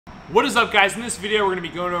What is up, guys? In this video, we're going to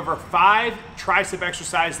be going over 5 tricep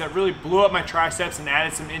exercises that really blew up my triceps and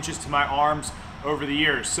added some inches to my arms over the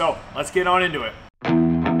years. So let's get on into it.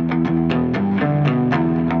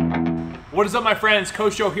 What is up, my friends?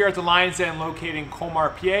 Coach Joe here at the Lions Den, located in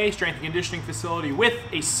Colmar, PA, strength and conditioning facility with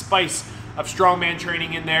a spice of strongman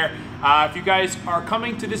training in there. If you guys are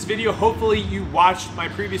coming to this video, hopefully you watched my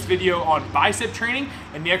previous video on bicep training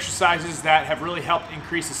and the exercises that have really helped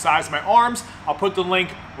increase the size of my arms. I'll put the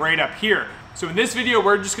link right up here. So in this video,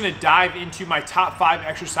 we're just gonna dive into my top 5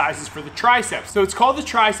 exercises for the triceps. So it's called the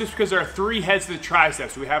triceps because there are 3 heads to the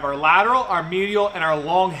triceps. We have our lateral, our medial, and our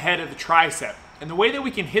long head of the tricep. And the way that we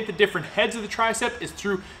can hit the different heads of the tricep is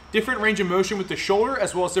through different range of motion with the shoulder,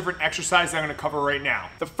 as well as different exercises I'm gonna cover right now.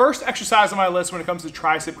 The first exercise on my list when it comes to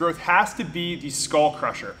tricep growth has to be the skull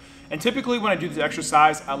crusher. And typically when I do this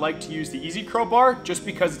exercise, I like to use the easy curl bar just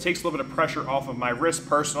because it takes a little bit of pressure off of my wrist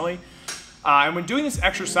personally. And when doing this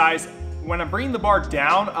exercise, when I'm bringing the bar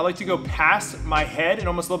down, I like to go past my head and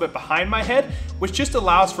almost a little bit behind my head, which just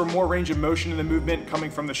allows for more range of motion in the movement coming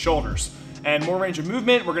from the shoulders. And more range of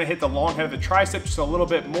movement, we're gonna hit the long head of the tricep just a little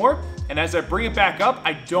bit more. And as I bring it back up,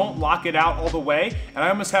 I don't lock it out all the way, and I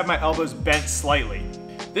almost have my elbows bent slightly.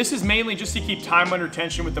 This is mainly just to keep time under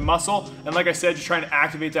tension with the muscle, and like I said, just trying to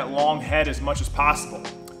activate that long head as much as possible.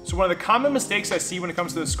 So one of the common mistakes I see when it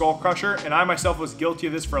comes to the skull crusher, and I myself was guilty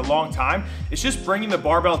of this for a long time, is just bringing the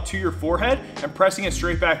barbell to your forehead and pressing it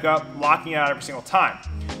straight back up, locking it out every single time.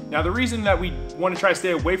 Now the reason that we want to try to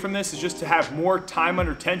stay away from this is just to have more time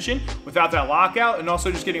under tension without that lockout, and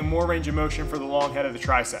also just getting more range of motion for the long head of the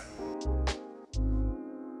tricep.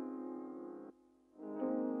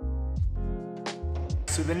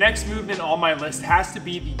 So the next movement on my list has to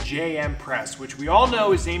be the JM press, which we all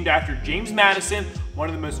know is named after James Madison, one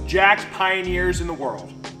of the most jacked pioneers in the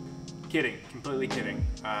world. Kidding, completely kidding.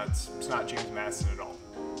 It's not James Madison at all.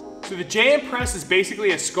 So the JM press is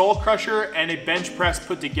basically a skull crusher and a bench press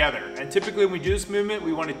put together. And typically when we do this movement,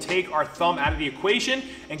 we want to take our thumb out of the equation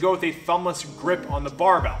and go with a thumbless grip on the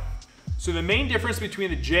barbell. So the main difference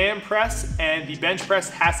between the JM press and the bench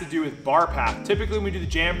press has to do with bar path. Typically when we do the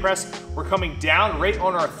JM press, we're coming down right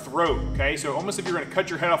on our throat, okay? So almost if you're gonna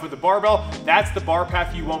cut your head off with the barbell, that's the bar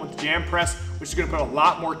path you want with the JM press, which is gonna put a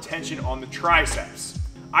lot more tension on the triceps.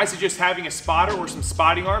 I suggest having a spotter or some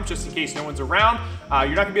spotting arms just in case no one's around.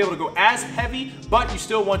 You're not gonna be able to go as heavy, but you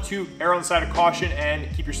still want to err on the side of caution and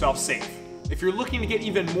keep yourself safe. If you're looking to get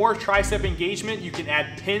even more tricep engagement, you can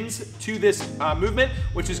add pins to this movement,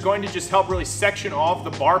 which is going to just help really section off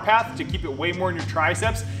the bar path to keep it way more in your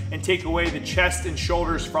triceps and take away the chest and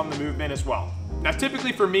shoulders from the movement as well. Now,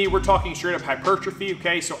 typically for me, we're talking straight up hypertrophy,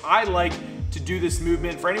 okay? So I like to do this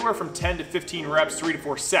movement for anywhere from 10 to 15 reps, 3 to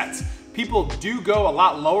 4 sets. People do go a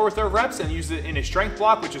lot lower with their reps and use it in a strength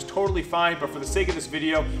block, which is totally fine, but for the sake of this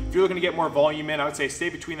video, if you're looking to get more volume in, I would say stay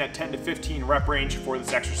between that 10 to 15 rep range for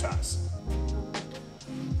this exercise.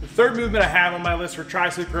 The third movement I have on my list for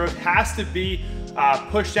tricep growth has to be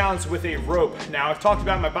push downs with a rope. Now, I've talked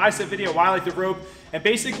about in my bicep video why I like the rope, and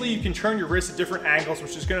basically you can turn your wrist at different angles,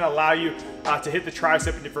 which is gonna allow you to hit the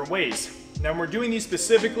tricep in different ways. Now, when we're doing these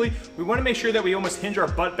specifically, we wanna make sure that we almost hinge our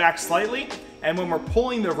butt back slightly, and when we're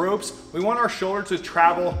pulling the ropes, we want our shoulder to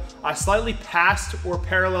travel slightly past or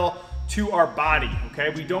parallel to our body, okay?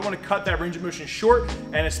 We don't want to cut that range of motion short,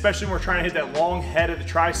 and especially when we're trying to hit that long head of the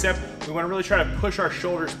tricep, we want to really try to push our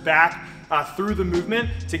shoulders back through the movement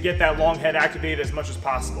to get that long head activated as much as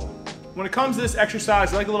possible. When it comes to this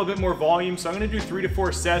exercise, I like a little bit more volume, so I'm gonna do 3 to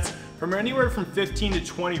 4 sets from anywhere from 15 to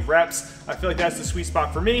 20 reps. I feel like that's the sweet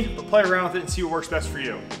spot for me, but play around with it and see what works best for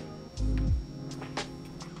you.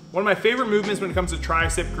 One of my favorite movements when it comes to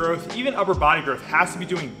tricep growth, even upper body growth, has to be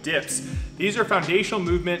doing dips. These are foundational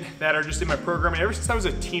movement that are just in my programming ever since I was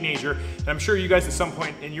a teenager, and I'm sure you guys at some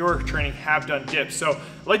point in your training have done dips. So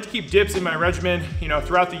I like to keep dips in my regimen,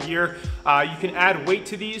 throughout the year. You can add weight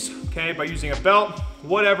to these, okay, by using a belt,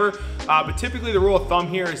 whatever. But typically the rule of thumb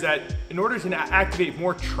here is that in order to activate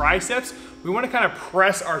more triceps, we want to kind of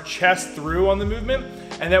press our chest through on the movement,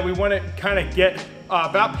 and that we want to kind of get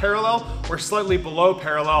about parallel or slightly below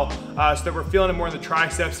parallel so that we're feeling it more in the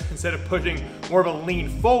triceps instead of pushing more of a lean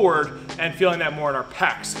forward and feeling that more in our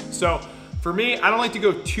pecs. So for me, I don't like to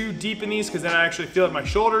go too deep in these because then I actually feel it in my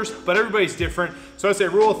shoulders, but everybody's different. So I'd say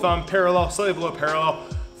rule of thumb, parallel, slightly below parallel,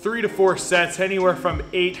 3 to 4 sets, anywhere from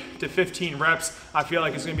 8 to 15 reps, I feel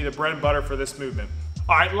like is gonna be the bread and butter for this movement.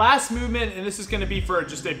 All right, last movement, and this is gonna be for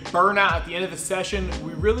just a burnout at the end of the session.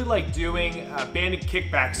 We really like doing banded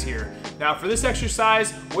kickbacks here. Now for this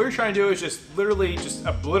exercise, what you're trying to do is just literally just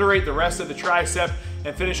obliterate the rest of the tricep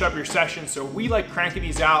and finish up your session. So we like cranking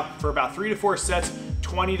these out for about 3 to 4 sets,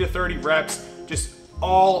 20 to 30 reps, just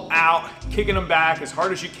all out, kicking them back as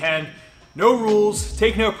hard as you can. No rules,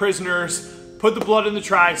 take no prisoners, put the blood in the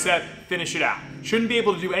tricep, finish it out. Shouldn't be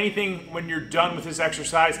able to do anything when you're done with this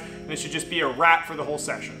exercise, and it should just be a wrap for the whole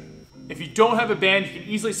session. If you don't have a band, you can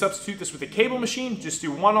easily substitute this with a cable machine. Just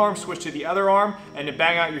do one arm, switch to the other arm, and then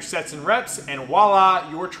bang out your sets and reps, and voila,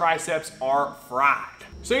 your triceps are fried.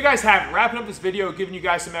 So you guys have it. Wrapping up this video, giving you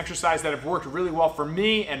guys some exercises that have worked really well for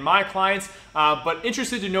me and my clients, but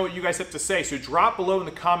interested to know what you guys have to say. So drop below in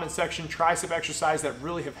the comment section tricep exercises that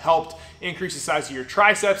really have helped increase the size of your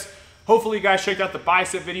triceps. Hopefully you guys checked out the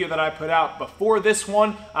bicep video that I put out before this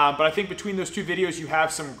one, but I think between those two videos you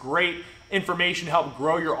have some great information to help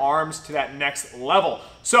grow your arms to that next level.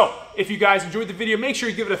 So if you guys enjoyed the video, make sure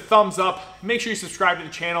you give it a thumbs up, make sure you subscribe to the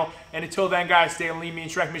channel, and until then guys, stay lean, mean,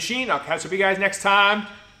 strength machine. I'll catch up with you guys next time.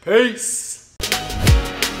 Peace.